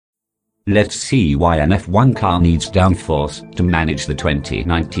Let's see why an F1 car needs downforce to manage the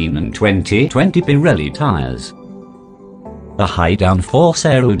 2019 and 2020 Pirelli tires. A high downforce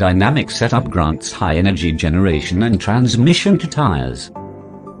aerodynamic setup grants high energy generation and transmission to tires.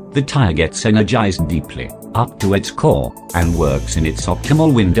 The tire gets energized deeply, up to its core, and works in its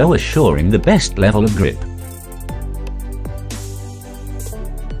optimal window, assuring the best level of grip.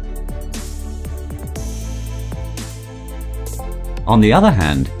 On the other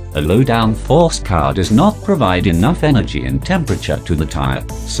hand, a low downforce car does not provide enough energy and temperature to the tire,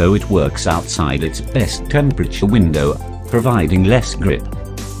 so it works outside its best temperature window, providing less grip.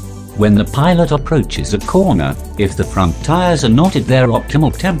 When the pilot approaches a corner, if the front tires are not at their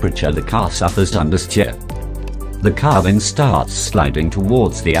optimal temperature, the car suffers understeer. The car then starts sliding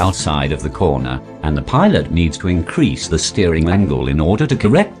towards the outside of the corner, and the pilot needs to increase the steering angle in order to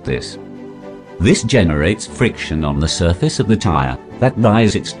correct this. This generates friction on the surface of the tire that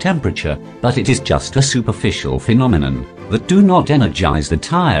raises its temperature, but it is just a superficial phenomenon that do not energize the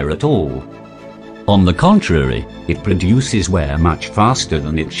tire at all. On the contrary, it produces wear much faster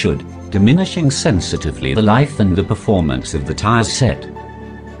than it should, diminishing sensitively the life and the performance of the tire set.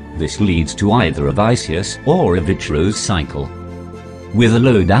 This leads to either a vicious or a virtuous cycle. With a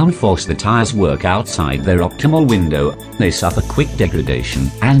low downforce, the tires work outside their optimal window, they suffer quick degradation,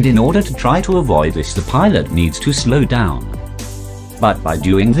 and in order to try to avoid this, the pilot needs to slow down. But by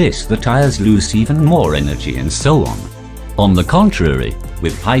doing this, the tires lose even more energy and so on. On the contrary,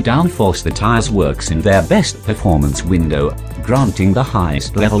 with high downforce, the tires works in their best performance window, granting the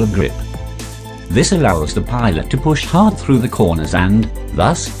highest level of grip. This allows the pilot to push hard through the corners and,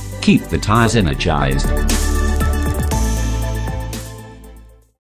 thus, keep the tires energized.